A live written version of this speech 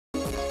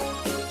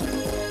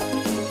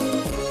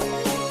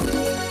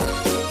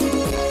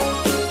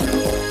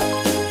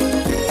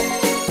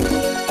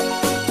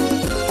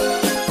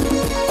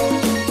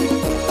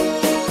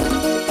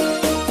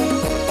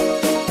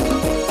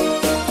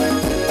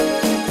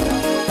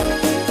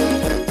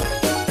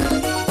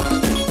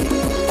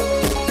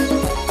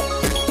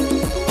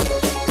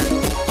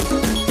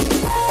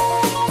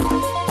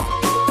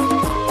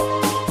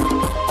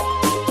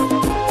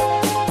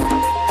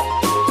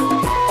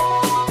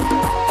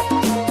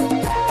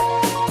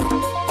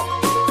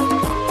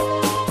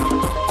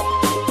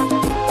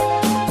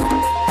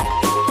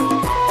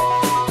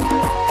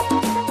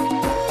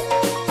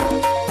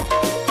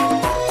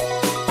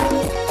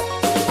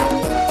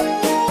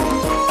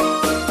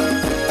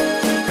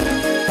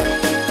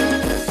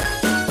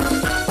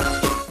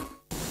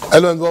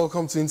Hello and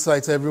welcome to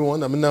Insight,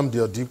 everyone. I'm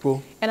Nnamdi Odipo.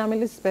 And I'm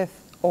Elizabeth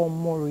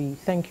Omori.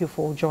 Thank you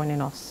for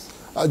joining us.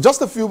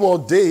 Just a few more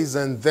days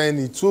and then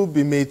it will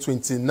be May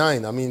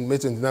 29. May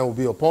 29 will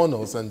be upon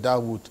us, and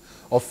that would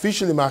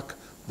officially mark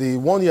the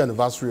one-year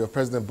anniversary of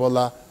President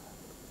Bola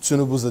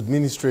Tinubu's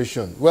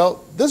administration.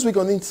 Well, this week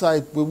on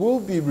Insight, we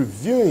will be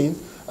reviewing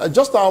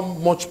just how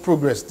much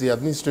progress the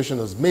administration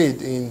has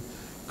made in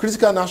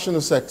critical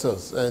national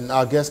sectors, and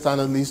our guest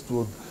analyst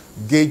will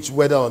gauge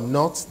whether or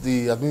not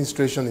the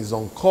administration is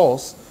on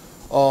course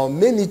or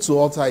may need to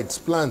alter its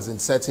plans in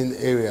certain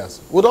areas.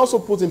 Would also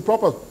put in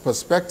proper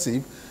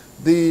perspective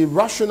the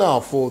rationale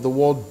for the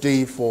World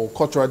Day for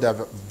Cultural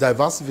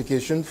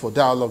Diversification for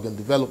Dialogue and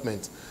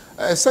Development,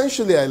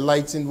 essentially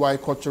highlighting why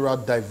cultural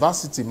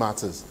diversity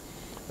matters.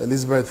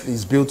 Elizabeth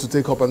is billed to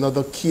take up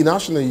another key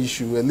national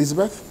issue.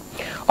 Elizabeth?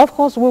 Of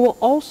course, we will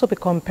also be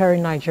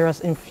comparing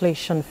Nigeria's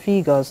inflation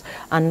figures,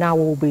 and now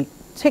we'll be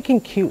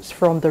taking cues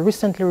from the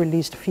recently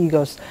released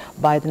figures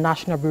by the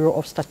National Bureau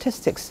of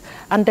Statistics.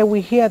 And then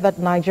we hear that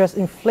Nigeria's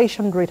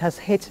inflation rate has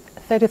hit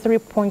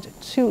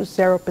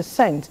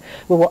 33.20%.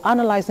 We will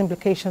analyze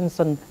implications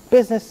on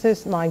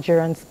businesses,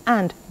 Nigerians,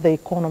 and the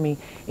economy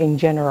in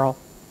general.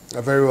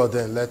 Very well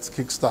then, let's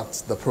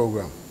kickstart the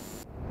program.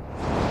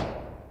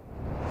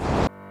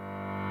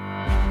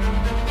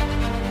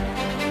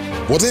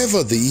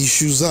 Whatever the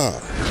issues are,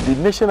 the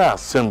National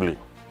Assembly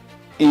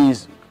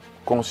is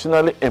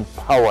constitutionally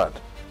empowered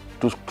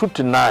to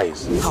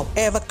scrutinize,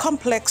 however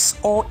complex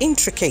or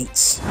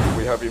intricate.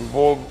 We have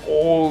involved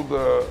all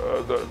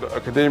the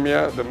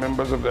academia, the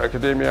members of the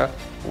academia.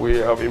 We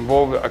have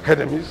involved the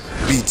academies.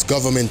 Be it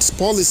government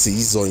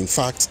policies or in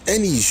fact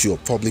any issue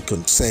of public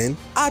concern.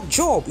 Our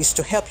job is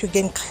to help you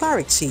gain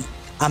clarity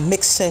and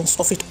make sense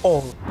of it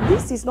all.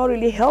 This is not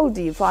really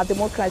healthy for our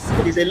democracy.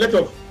 There's a lot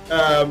of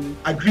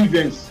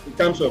aggrievance in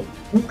terms of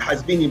who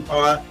has been in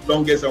power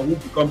longest and who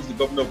becomes the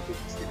governor of the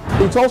state.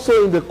 It's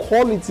also in the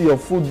quality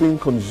of food being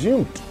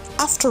consumed.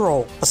 After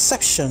all,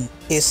 perception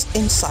is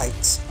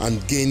insight.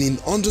 And gaining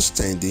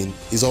understanding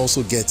is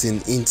also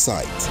getting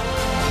insight.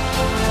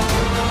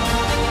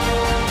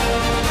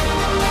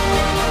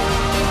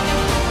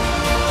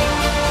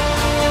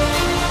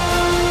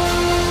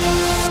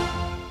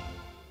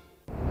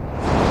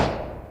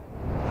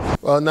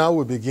 Well, now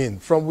we begin.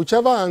 From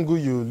whichever angle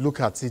you look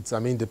at it,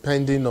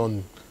 depending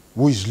on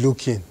who is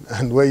looking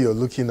and where you're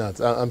looking at,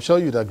 I'm sure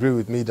you'd agree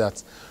with me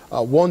that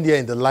 1 year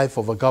in the life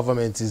of a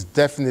government is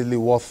definitely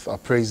worth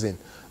appraising.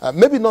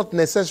 Maybe not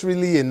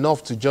necessarily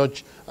enough to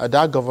judge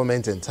that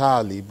government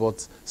entirely,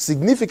 but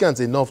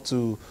significant enough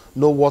to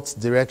know what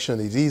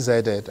direction it is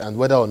headed and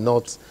whether or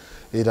not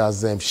it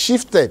has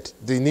shifted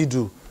the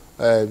needle,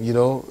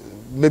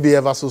 maybe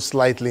ever so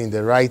slightly in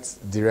the right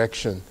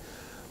direction.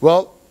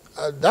 Well,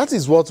 that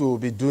is what we will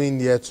be doing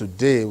here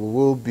today. We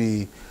will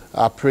be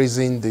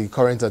appraising the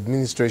current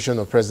administration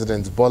of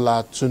President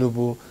Bola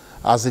Tinubu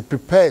as it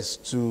prepares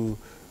to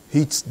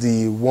hit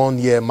the 1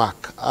 year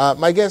mark.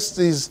 My guest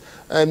is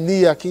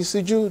Nia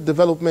Kinsiju,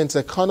 development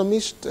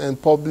economist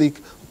and public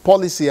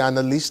policy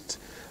analyst.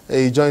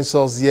 He joins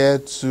us here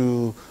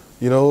to,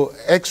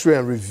 x-ray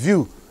and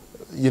review,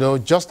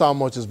 just how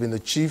much has been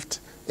achieved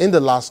in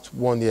the last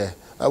 1 year.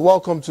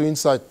 Welcome to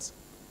Insight.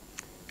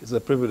 It's a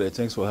privilege.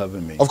 Thanks for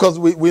having me. Of course,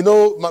 we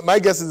know my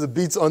guest is a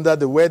bit under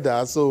the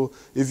weather, so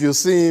if you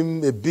see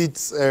him a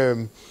bit,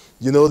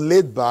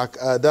 laid back,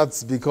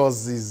 that's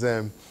because he's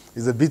a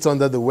bit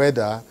under the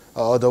weather.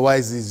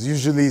 Otherwise, he's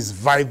usually his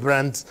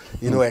vibrant,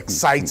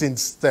 exciting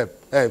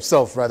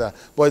self rather.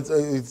 But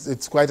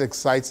it's quite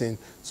exciting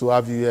to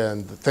have you here,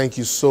 and thank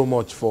you so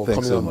much for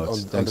coming on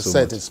the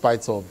set in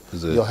spite of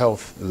your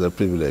health. It's a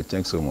privilege.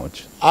 Thanks so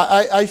much.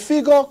 I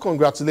figure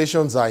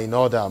congratulations are in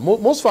order.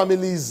 Most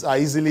families are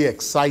easily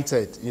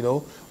excited,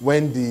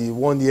 when the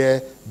 1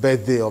 year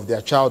birthday of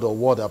their child or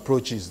ward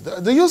approaches.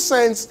 Do you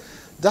sense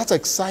that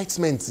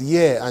excitement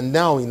here and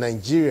now in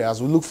Nigeria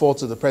as we look forward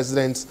to the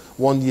president's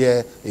 1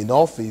 year in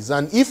office?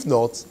 And if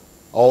not,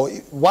 or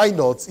why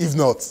not, if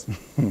not?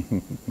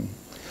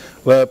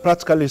 Well,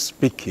 practically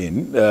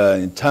speaking,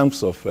 in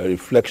terms of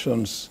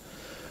reflections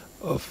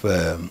of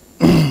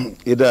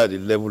either the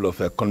level of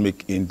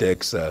economic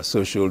index,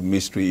 social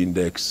mystery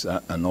index,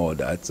 and all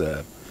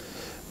that,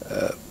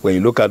 when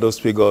you look at those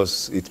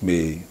figures,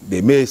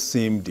 they may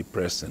seem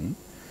depressing.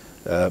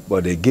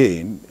 But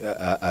again,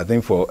 I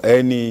think for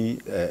any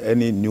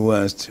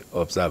nuanced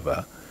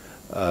observer,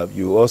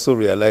 you also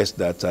realize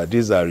that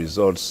these are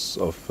results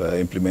of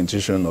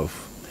implementation of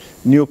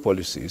new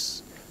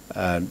policies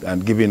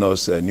and giving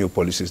us new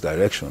policies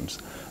directions.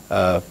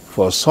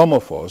 For some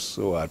of us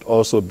who had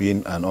also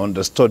been an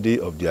understudy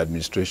of the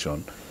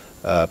administration,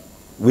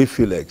 we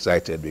feel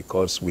excited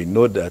because we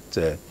know that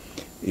the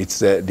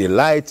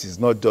light is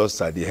not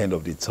just at the end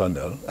of the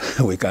tunnel.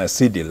 We can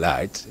see the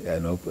light,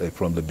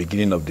 from the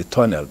beginning of the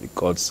tunnel,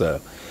 because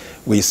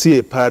we see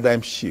a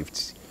paradigm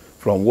shift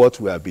from what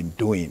we have been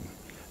doing.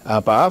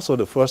 Perhaps for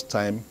the first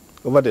time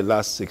over the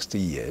last 60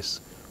 years,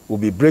 we'll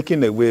be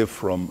breaking away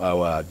from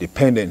our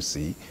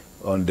dependency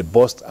on the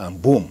bust and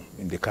boom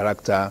in the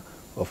character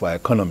of our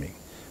economy.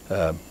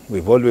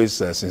 We've always,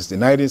 since the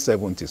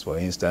 1970s, for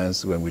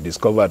instance, when we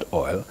discovered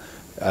oil,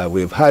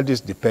 we've had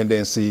this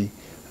dependency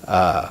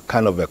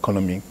kind of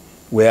economy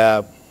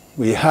where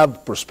we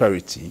have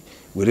prosperity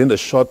within a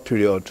short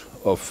period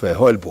of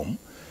oil boom,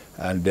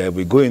 and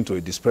we go into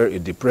a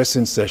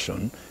depressing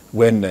session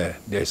when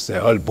there's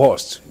a oil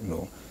bust, you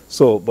know.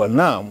 So, but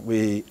now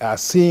we are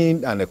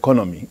seeing an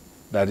economy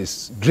that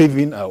is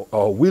driven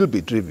or will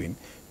be driven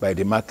by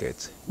the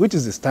market, which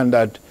is the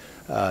standard,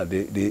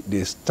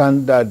 the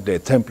standard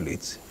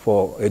template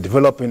for a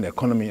developing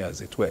economy,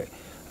 as it were.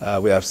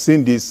 We have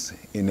seen this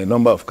in a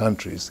number of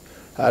countries.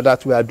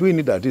 That we are doing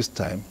it at this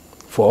time,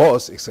 for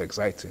us, it's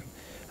exciting.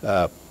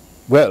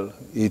 Well,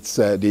 it's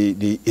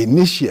the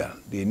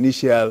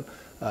initial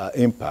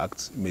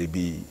impact may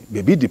be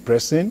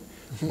depressing,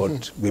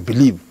 but we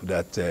believe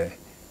that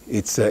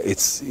it's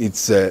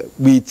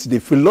with the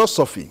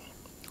philosophy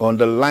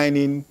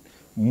underlining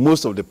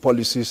most of the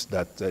policies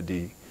that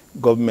the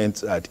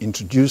government had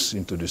introduced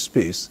into the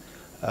space.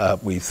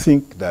 We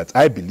think that,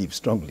 I believe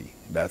strongly,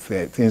 that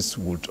things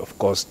would, of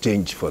course,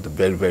 change for the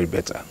very, very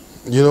better.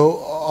 You know,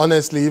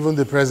 honestly, even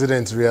the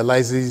president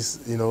realizes,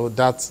 you know,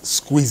 that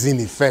squeezing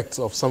effect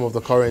of some of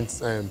the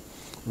current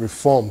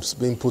reforms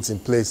being put in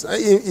place.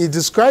 He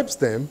describes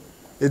them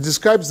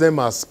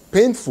as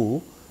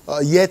painful,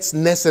 yet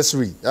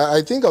necessary.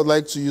 I think I'd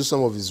like to use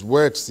some of his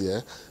words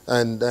here,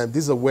 and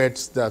these are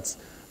words that,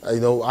 you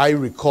know, I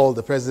recall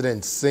the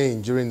president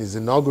saying during his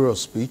inaugural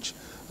speech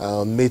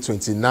on May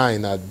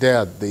 29 there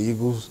at the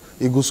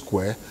Eagle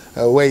Square,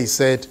 where he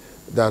said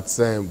that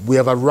we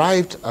have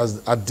arrived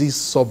at this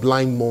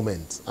sublime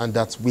moment, and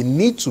that we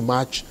need to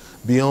march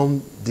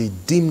beyond the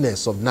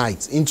dimness of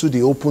night into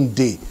the open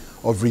day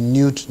of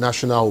renewed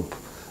national hope.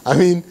 I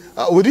mean,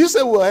 would you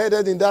say we're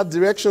headed in that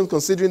direction,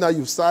 considering that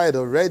you've started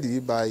already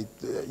by,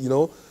 you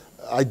know,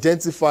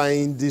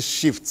 identifying this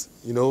shift,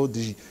 you know,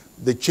 the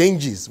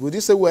changes? Would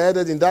you say we're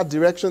headed in that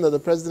direction that the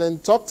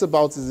president talked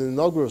about in his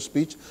inaugural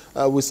speech,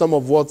 with some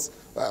of what,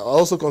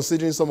 also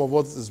considering some of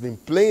what has been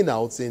playing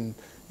out in,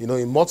 you know,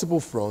 in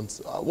multiple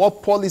fronts?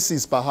 What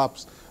policies,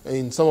 perhaps,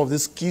 in some of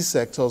these key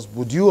sectors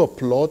would you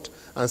applaud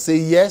and say,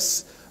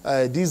 yes,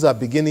 these are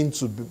beginning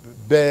to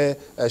bear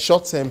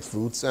short-term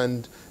fruits,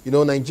 and, you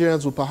know,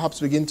 Nigerians will perhaps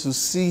begin to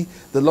see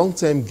the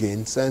long-term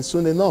gains and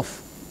soon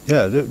enough?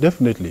 Yeah,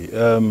 definitely.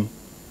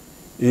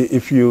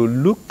 If you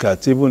look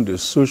at even the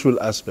social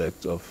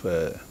aspect of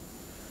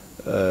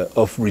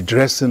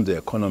redressing the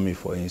economy,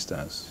 for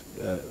instance,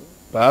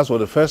 perhaps for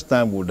the first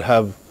time would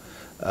have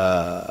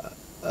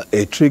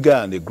a trigger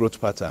and a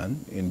growth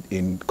pattern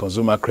in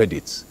consumer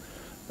credits,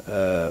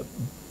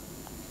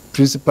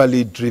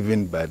 principally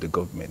driven by the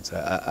government.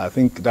 I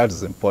think that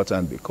is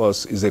important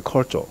because it's a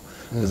culture.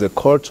 It's a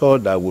culture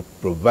that would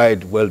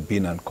provide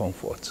well-being and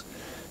comfort,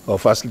 or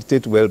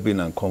facilitate well-being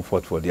and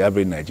comfort for the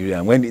average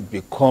Nigerian when it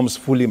becomes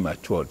fully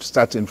matured,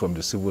 starting from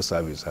the civil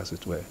service, as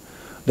it were.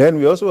 Then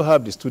we also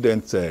have the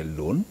student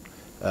loan,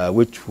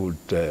 which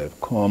would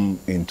come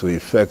into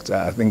effect,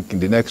 I think, in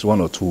the next 1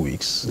 or 2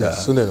 weeks.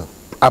 Yes, soon enough.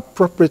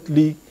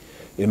 Appropriately,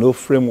 you know,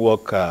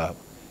 framework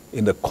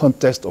in the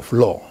context of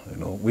law, you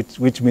know,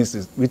 which means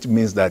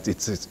that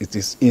it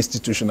is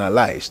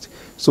institutionalized.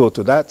 So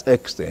to that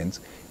extent,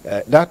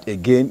 that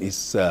again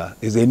is a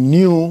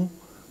new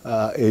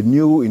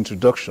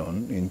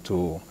introduction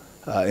into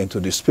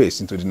the space,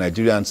 into the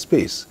Nigerian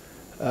space.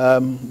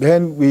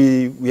 Then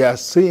we are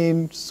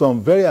seeing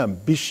some very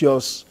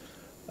ambitious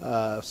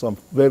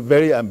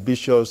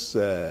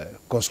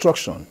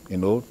construction, you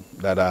know,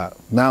 that are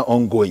now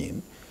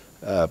ongoing.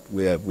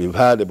 We've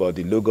heard about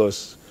the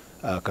Lagos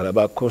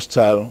Calabar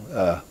coastal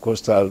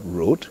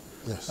road.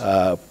 Yes.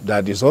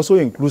 That is also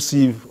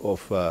inclusive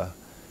of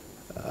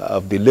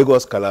the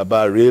Lagos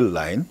Calabar rail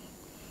line.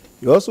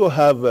 You also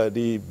have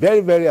the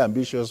very, very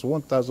ambitious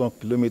 1,000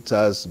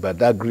 kilometers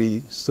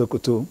Badagry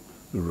Sokoto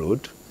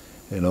road,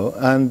 you know,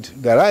 and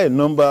there are a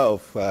number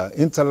of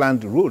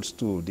interland roads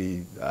to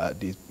the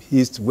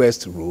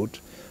east-west road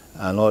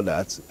and all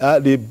that.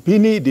 The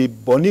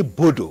Boni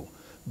Bodo,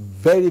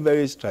 very,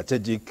 very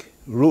strategic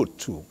road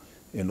too,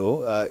 you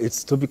know,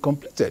 it's to be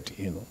completed,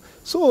 you know.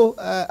 So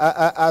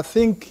I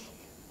think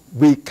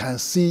we can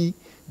see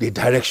the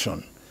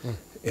direction,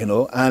 you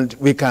know, and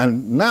we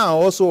can now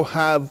also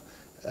have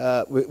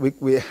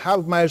we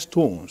have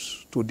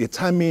milestones to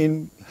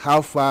determine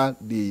how far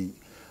the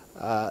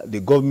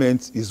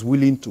government is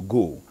willing to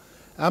go.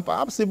 And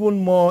perhaps even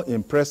more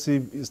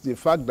impressive is the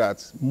fact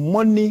that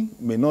money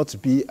may not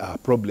be a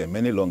problem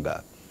any longer.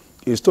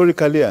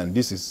 Historically, and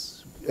this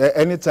is,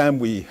 anytime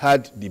we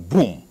had the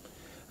boom,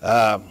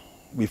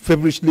 we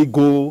feverishly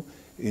go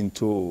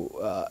into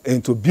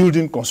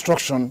building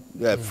construction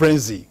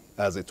frenzy,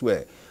 as it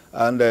were.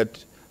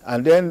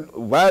 And then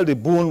while the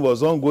boom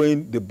was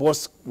ongoing, the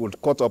boss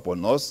would cut up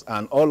on us,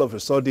 and all of a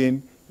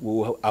sudden we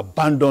will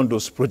abandon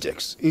those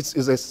projects. It's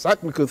a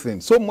cyclical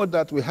thing, so much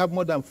that we have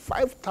more than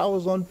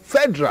 5,000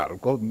 federal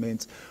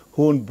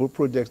government-owned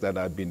projects that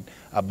have been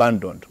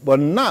abandoned. But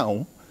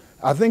now,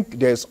 I think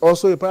there's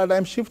also a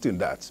paradigm shift in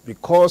that,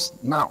 because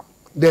now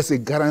there's a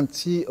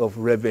guarantee of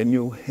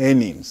revenue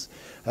earnings.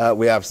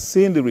 We have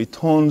seen the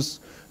returns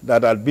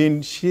that are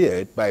being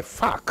shared by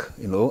FAC,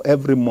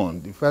 every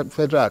month, the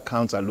Federal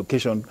Accounts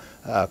Allocation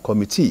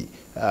Committee,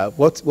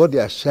 what they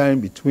are sharing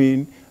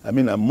between,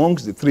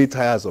 amongst the three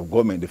tiers of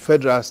government, the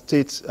federal,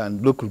 state,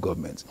 and local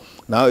governments.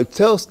 Now,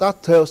 that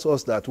tells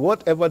us that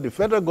whatever the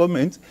federal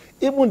government,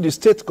 even the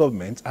state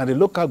government and the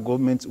local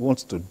government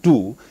wants to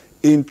do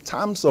in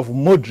terms of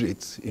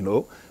moderate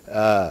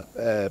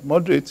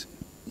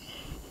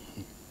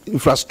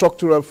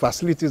infrastructural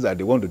facilities that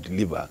they want to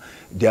deliver,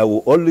 there will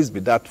always be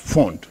that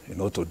fund,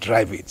 to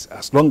drive it,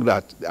 as long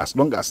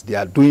as they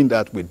are doing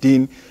that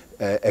within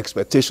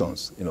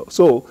expectations,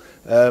 So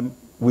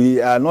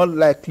we are not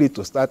likely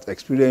to start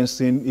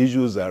experiencing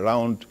issues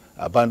around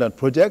abandoned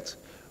projects.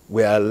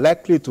 We are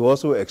likely to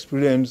also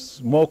experience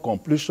more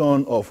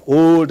completion of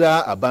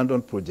older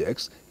abandoned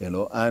projects,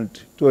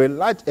 and to a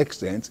large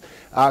extent,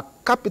 our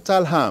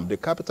capital harm, the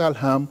capital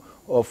harm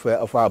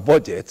of our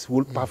budget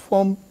will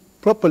perform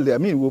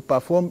properly, will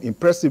perform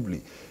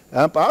impressively.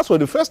 And perhaps for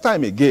the first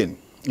time again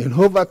in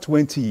over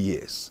 20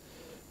 years,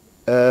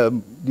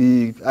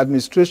 the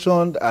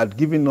administration had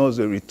given us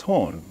a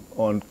return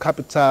on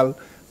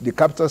the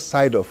capital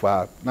side of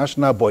our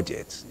national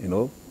budget.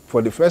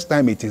 For the first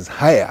time, it is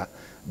higher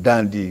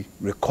than the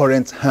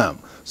recurrent harm.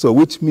 So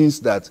which means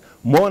that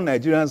more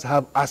Nigerians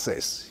have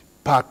access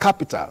per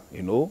capita,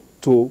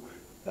 to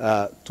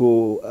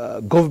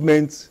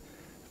government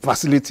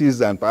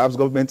facilities and perhaps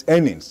government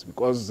earnings,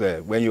 because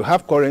when you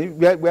have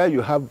where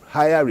you have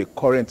higher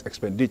recurrent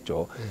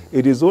expenditure,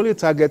 it is only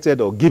targeted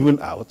or given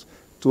out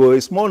to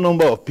a small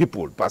number of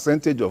people,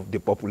 percentage of the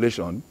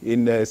population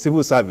in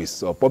civil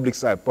service or public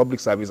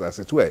service, as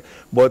it were.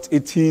 But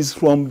it is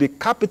from the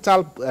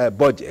capital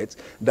budget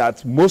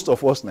that most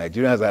of us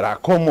Nigerians that are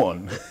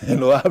common,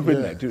 average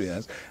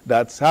Nigerians,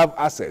 that have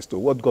access to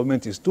what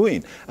government is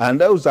doing.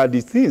 And those are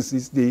the things,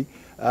 it's the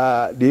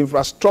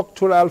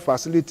infrastructural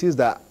facilities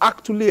that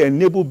actually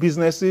enable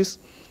businesses,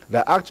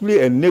 that actually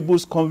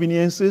enables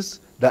conveniences,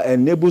 that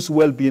enables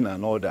well-being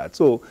and all that.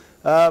 So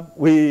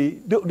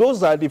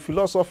those are the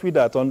philosophy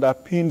that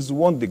underpins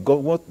what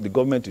the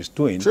government is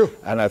doing. True.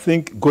 And I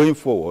think going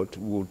forward,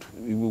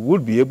 we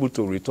would be able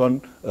to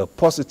return a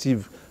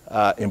positive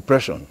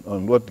impression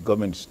on what the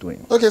government is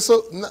doing. Okay,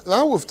 so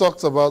now we've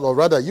talked about, or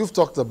rather you've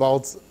talked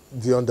about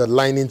the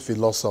underlying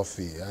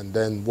philosophy and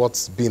then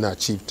what's been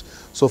achieved.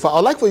 So I'd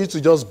like for you to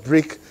just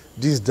break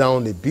this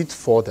down a bit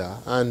further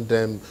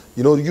and,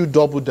 you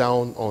double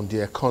down on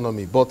the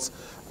economy, but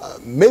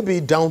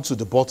maybe down to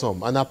the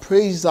bottom and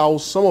appraise how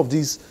some of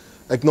these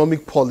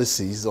economic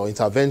policies or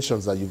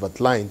interventions that you've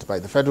outlined by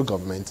the federal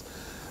government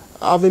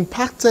have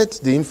impacted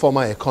the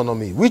informal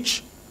economy,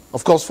 which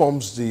of course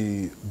forms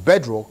the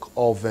bedrock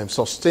of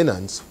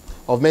sustenance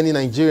of many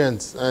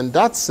Nigerians. And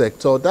that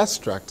sector, that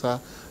strata,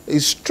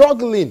 is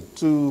struggling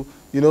to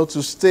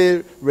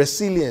stay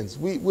resilient.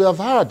 We have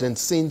heard and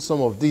seen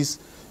some of these,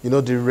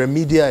 the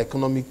remedial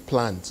economic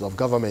plans of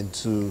government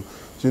to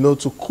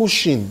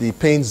cushion the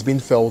pains being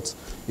felt,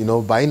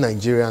 by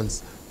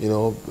Nigerians,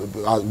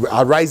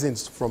 arising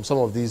from some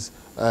of these,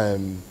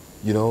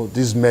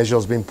 these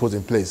measures being put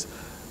in place.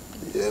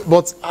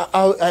 But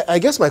I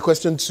guess my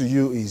question to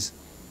you is,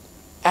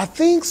 are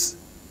things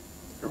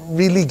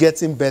really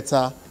getting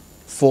better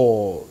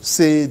for,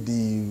 say,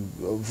 the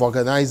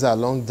organizer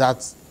along that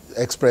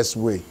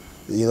expressway?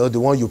 The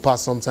one you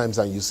pass sometimes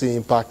and you see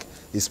him park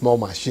a small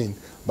machine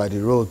by the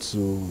road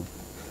to,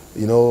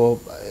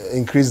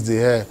 increase the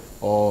air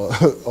or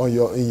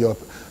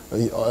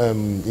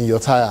in your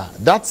tire.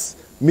 That's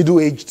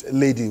middle-aged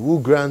lady who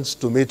grants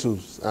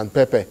tomatoes and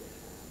pepper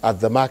at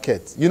the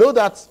market.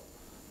 That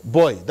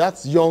boy,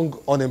 that young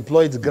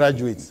unemployed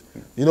graduate,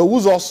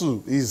 who's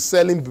also is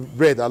selling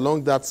bread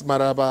along that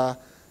Maraba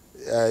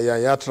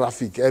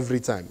traffic every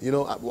time.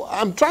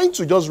 I'm trying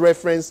to just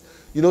reference,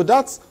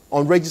 that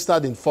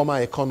unregistered informal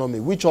economy,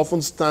 which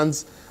often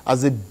stands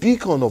as a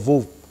beacon of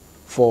hope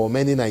for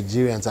many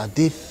Nigerians. Are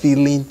they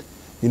feeling,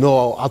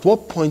 at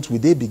what point will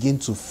they begin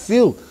to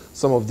feel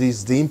some of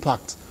these, the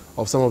impact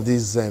of some of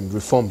these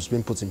reforms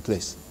being put in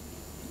place?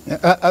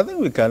 I think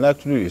we can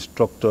actually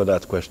restructure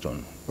that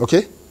question.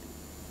 Okay.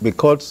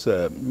 Because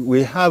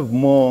we have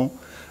more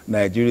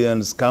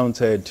Nigerians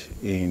counted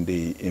in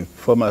the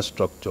informal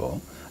structure,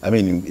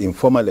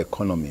 informal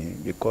economy,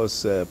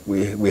 because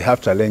we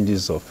have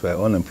challenges of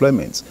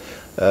unemployment.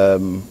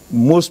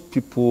 Most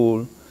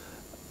people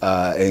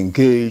are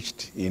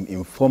engaged in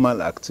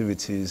informal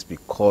activities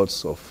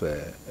because of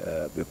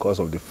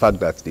the fact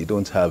that they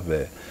don't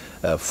have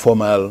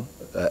formal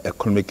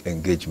economic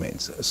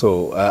engagements.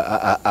 So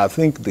I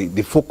think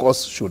the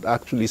focus should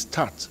actually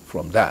start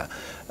from there.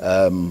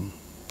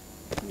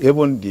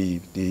 Even the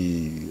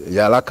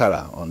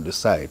Yalakara on the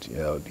side,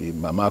 the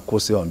Mama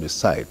Kose on the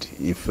side,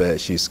 if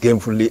she's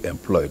gainfully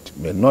employed,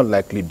 may not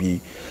likely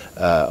be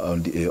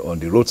on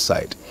the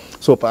roadside.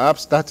 So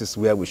perhaps that is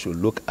where we should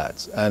look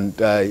at.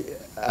 And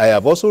I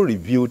have also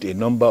reviewed a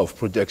number of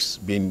projects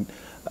being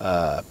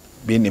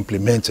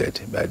implemented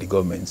by the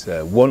government,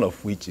 one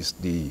of which is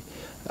the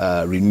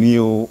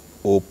Renew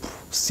hope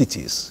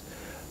cities.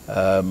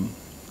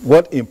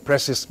 What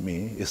impresses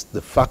me is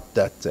the fact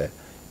that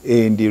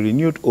in the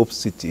renewed hope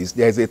cities,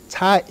 there is a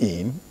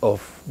tie-in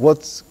of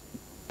what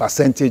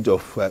percentage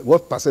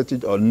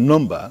or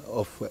number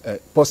of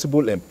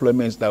possible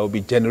employments that will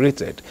be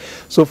generated.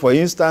 So, for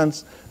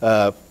instance,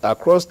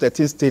 across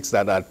 13 states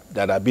that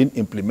are being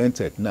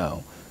implemented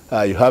now,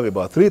 you have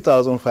about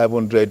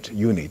 3,500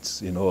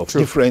 units, of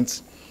True.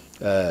 different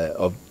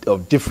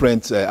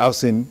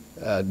housing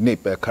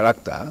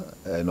character,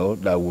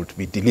 that would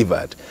be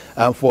delivered.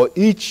 And for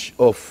each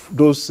of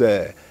those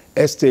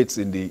estates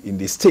in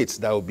the states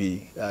that will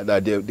be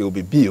they will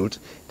be built,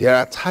 there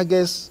are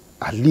targets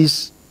at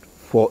least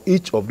for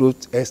each of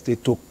those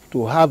estates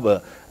to have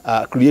a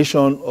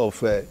creation of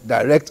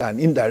direct and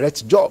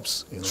indirect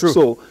jobs. True.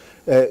 So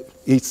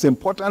it's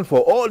important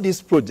for all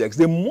these projects.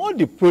 The more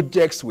the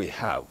projects we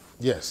have,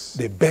 yes,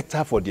 the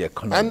better for the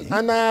economy.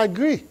 And I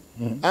agree.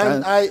 Mm-hmm.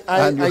 And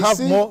you I have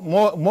see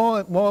more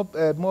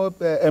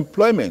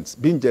employment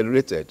being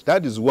generated.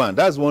 That is one.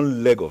 That's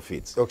one leg of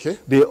it. Okay.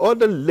 The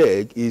other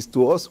leg is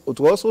to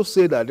also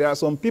say that there are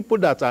some people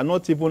that are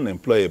not even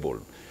employable.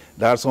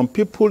 There are some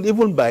people,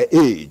 even by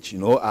age,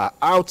 are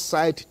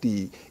outside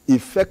the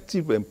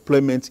effective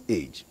employment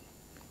age.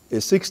 A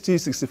 60,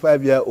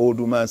 65-year-old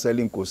woman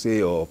selling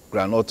kose or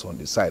granite on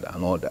the side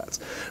and all that.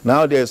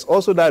 Now, there's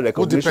also that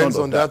recognition. Who depends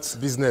on that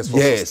business for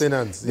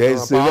sustenance.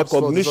 There's a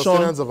recognition for the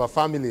sustenance of a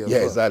family as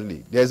well.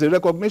 Exactly. There's a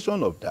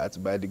recognition of that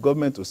by the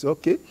government to say,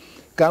 okay,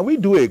 can we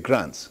do a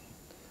grant,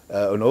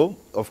 of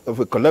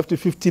a collective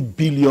 50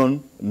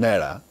 billion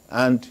naira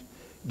and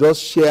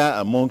just share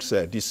amongst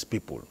these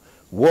people?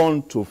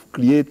 One, to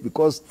create,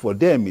 because for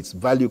them it's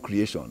value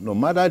creation. No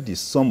matter the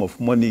sum of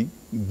money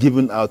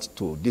given out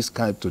to this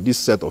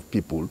set of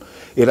people,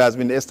 it has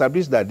been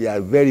established that they are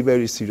very,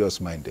 very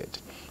serious-minded.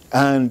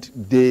 And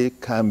they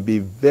can be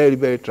very,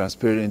 very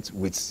transparent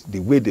with the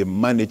way they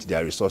manage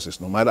their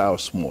resources, no matter how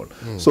small.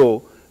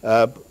 So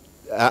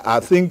I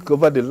think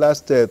over the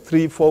last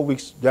 3-4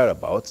 weeks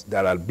thereabouts,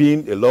 there have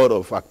been a lot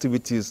of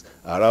activities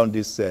around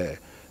this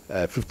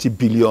 50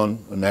 billion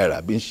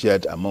naira being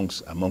shared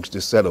amongst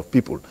this set of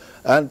people.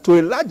 And to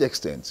a large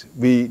extent,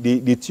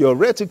 the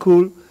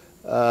theoretical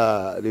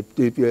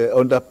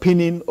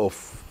underpinning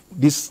of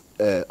this,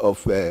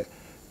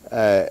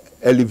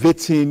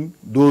 elevating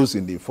those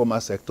in the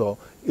informal sector,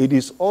 it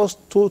is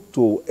also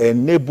to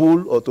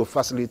enable or to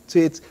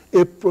facilitate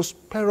a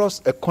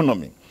prosperous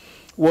economy.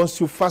 Once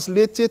you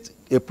facilitate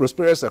a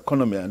prosperous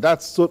economy, and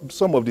that's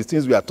some of the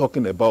things we are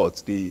talking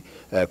about, the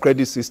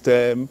credit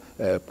system,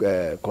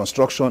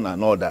 construction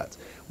and all that,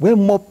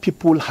 when more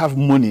people have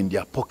money in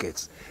their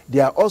pockets, they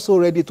are also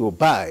ready to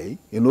buy,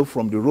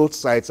 from the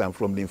roadsides and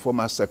from the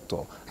informal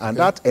sector. And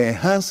that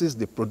enhances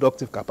the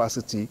productive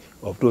capacity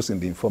of those in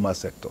the informal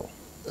sector.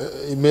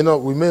 We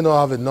may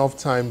not have enough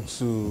time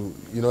to,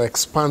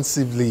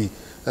 expansively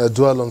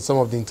dwell on some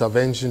of the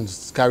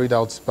interventions carried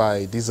out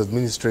by this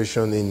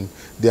administration in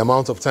the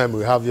amount of time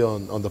we have here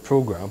on the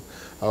program.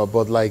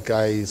 But like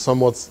I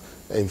somewhat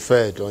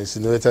inferred or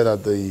insinuated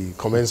at the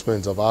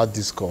commencement of our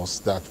discourse,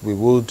 that we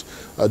would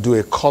do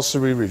a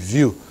cursory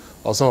review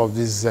of some of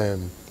these,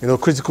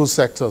 critical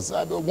sectors.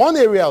 One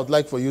area I would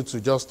like for you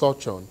to just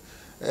touch on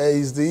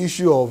is the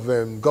issue of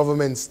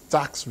government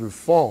tax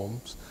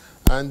reforms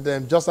and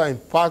just how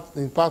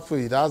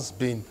impactful it has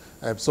been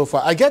so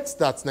far. I get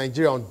that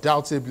Nigeria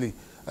undoubtedly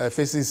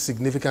faces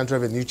significant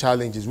revenue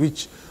challenges,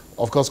 which,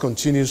 of course,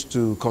 continues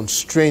to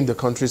constrain the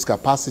country's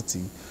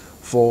capacity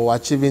for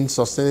achieving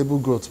sustainable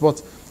growth.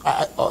 But,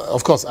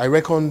 of course, I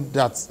reckon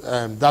that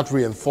that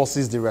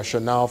reinforces the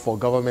rationale for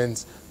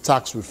government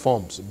tax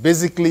reforms,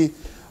 basically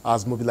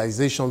as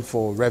mobilization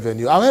for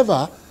revenue.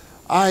 However,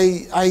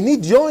 I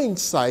need your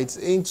insights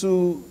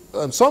into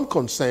some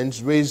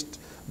concerns raised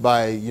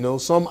by,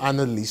 some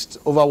analysts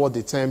over what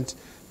they termed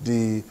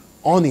the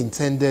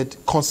unintended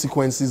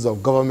consequences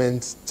of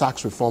government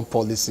tax reform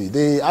policy.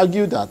 They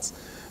argue that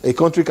a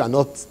country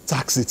cannot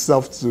tax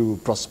itself to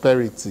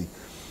prosperity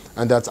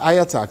and that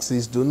higher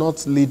taxes do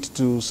not lead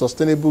to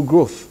sustainable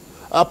growth.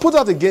 Put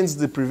that against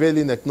the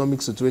prevailing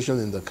economic situation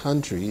in the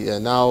country,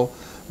 and now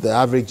the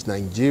average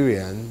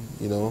Nigerian,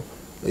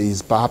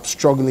 is perhaps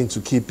struggling to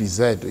keep his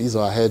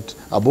or her head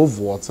above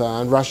water,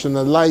 and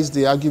rationalize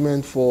the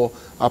argument for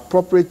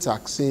appropriate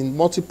taxing,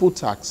 multiple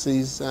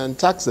taxes, and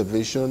tax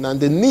evasion, and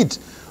the need,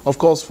 of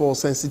course, for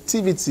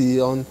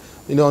sensitivity on,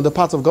 on the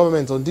part of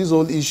government on this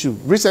whole issue.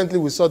 Recently,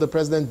 we saw the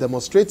president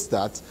demonstrate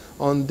that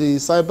on the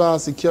cyber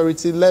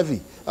security levy.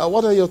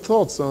 What are your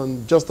thoughts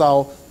on just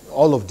how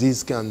all of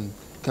these can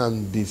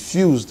be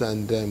fused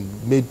and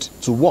made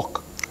to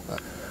work?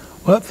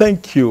 Well,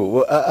 thank you.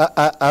 Well,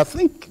 I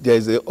think there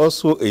is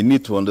also a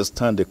need to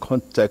understand the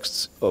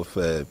context of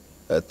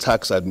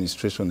tax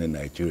administration in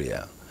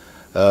Nigeria.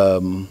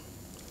 To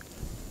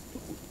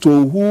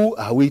who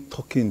are we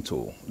talking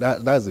to?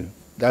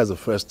 That's the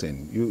first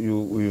thing.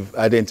 You've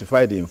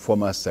identified the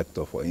informal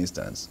sector, for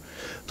instance.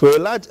 To a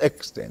large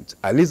extent,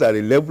 at least at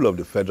the level of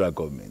the federal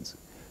government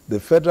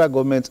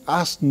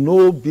has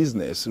no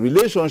business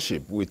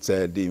relationship with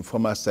the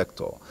informal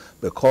sector,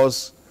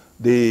 because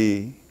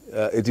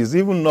it is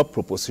even not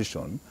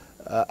proposition.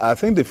 I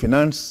think the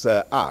Finance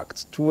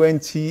Act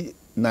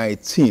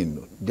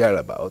 2019,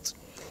 thereabouts,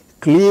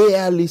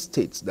 clearly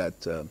states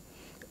that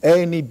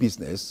any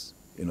business,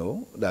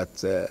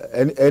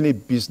 any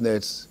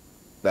business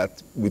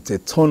that with a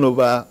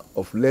turnover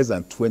of less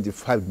than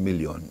 25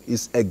 million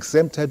is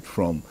exempted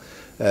from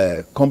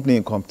company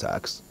income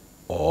tax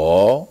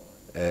or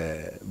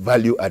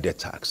value-added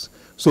tax.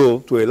 So,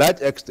 to a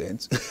large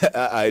extent,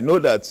 I know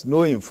that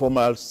no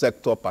informal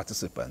sector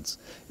participants,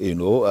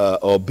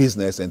 or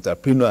business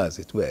entrepreneurs,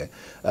 as it were,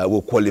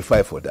 will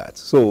qualify for that.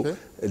 So,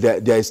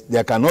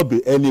 there cannot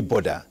be any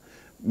border.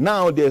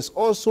 Now, there's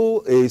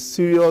also a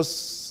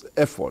serious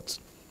effort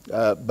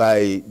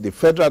by the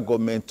federal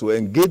government to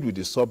engage with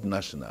the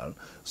subnational,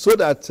 so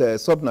that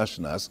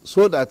subnationals,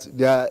 so that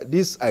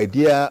this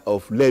idea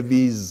of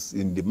levies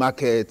in the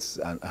markets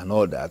and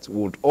all that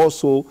would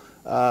also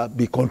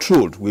be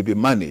controlled, will be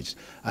managed,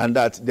 and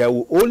that there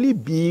will only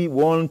be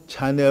one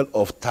channel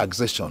of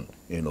taxation,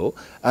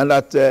 and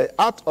that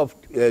out of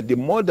the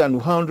more than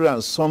 100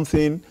 and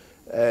something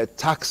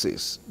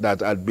taxes that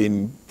had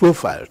been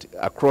profiled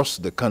across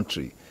the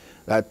country,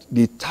 that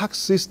the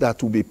taxes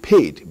that will be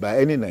paid by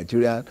any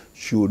Nigerian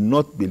should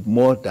not be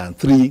more than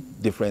 3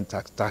 different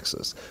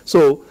taxes.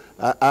 So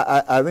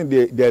I think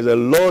there's a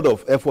lot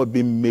of effort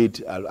being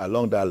made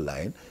along that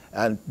line,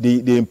 and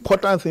the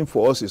important thing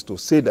for us is to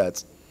say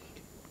that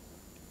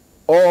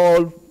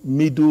all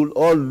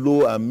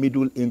low and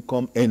middle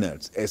income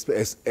earners,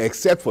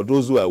 except for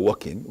those who are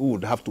working, who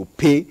would have to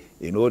pay,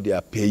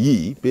 their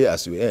pay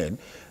as you earn,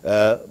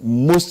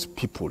 most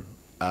people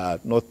are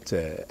not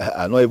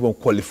even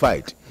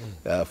qualified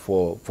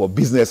for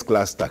business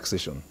class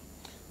taxation.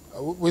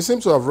 We seem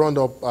to have run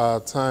up our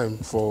time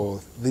for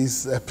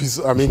this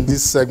episode.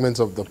 This segment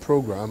of the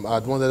program.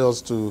 I'd wanted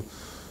us to,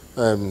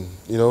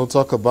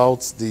 talk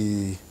about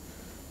the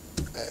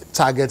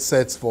target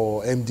sets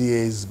for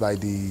MDAs by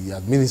the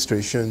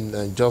administration,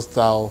 and just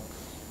how,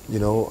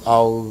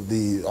 how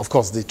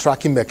the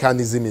tracking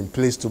mechanism in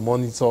place to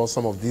monitor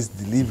some of these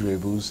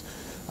deliverables,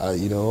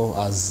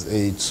 as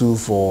a tool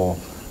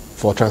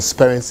for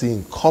transparency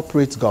in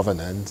corporate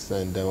governance.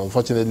 And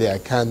unfortunately, I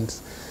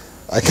can't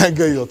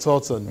get your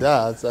thoughts on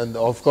that. And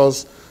of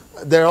course,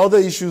 there are other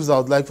issues I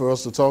would like for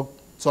us to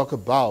talk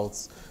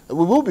about.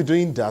 We will be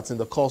doing that in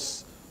the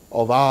course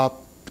of our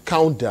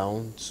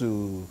countdown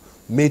to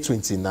May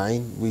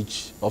 29,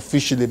 which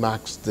officially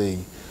marks the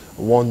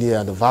 1-year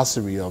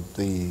anniversary of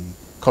the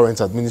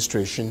current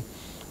administration.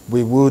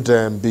 We would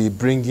be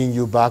bringing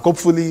you back.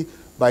 Hopefully,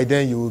 by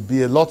then you will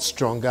be a lot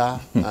stronger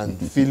and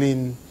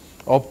feeling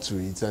up to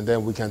it, and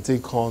then we can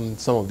take on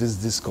some of this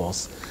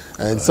discourse.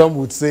 And some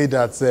would say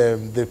that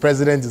the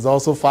president is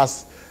also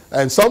fast,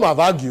 and some have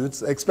argued,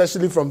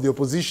 especially from the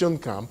opposition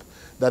camp,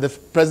 that the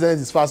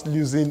president is fast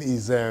losing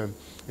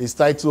his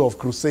title of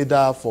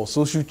crusader for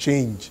social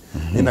change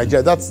in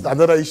Nigeria. That's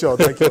another issue I'd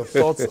like your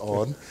thoughts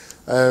on.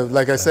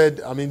 Like I said,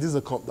 this is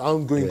an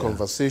ongoing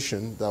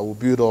conversation that will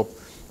build up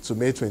to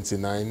May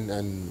 29,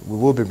 and we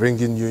will be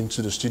bringing you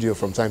into the studio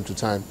from time to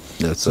time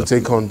to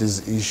take on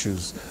these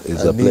issues.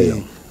 It's a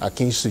pleasure.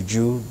 Akin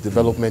Suju,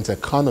 development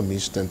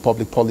economist and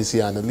public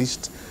policy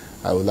analyst,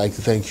 I would like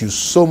to thank you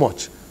so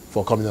much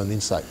for coming on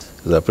Insight.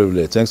 It's a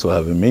privilege. Thanks for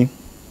having me.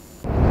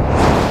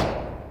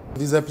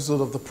 This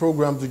episode of the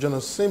program will join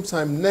us same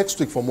time next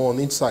week for more on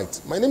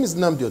Insight. My name is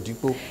Nnamdi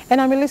Odipo. And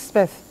I'm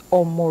Elizabeth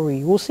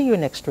Omori. We'll see you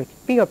next week.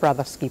 Be your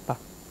brother's keeper.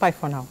 Bye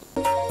for now.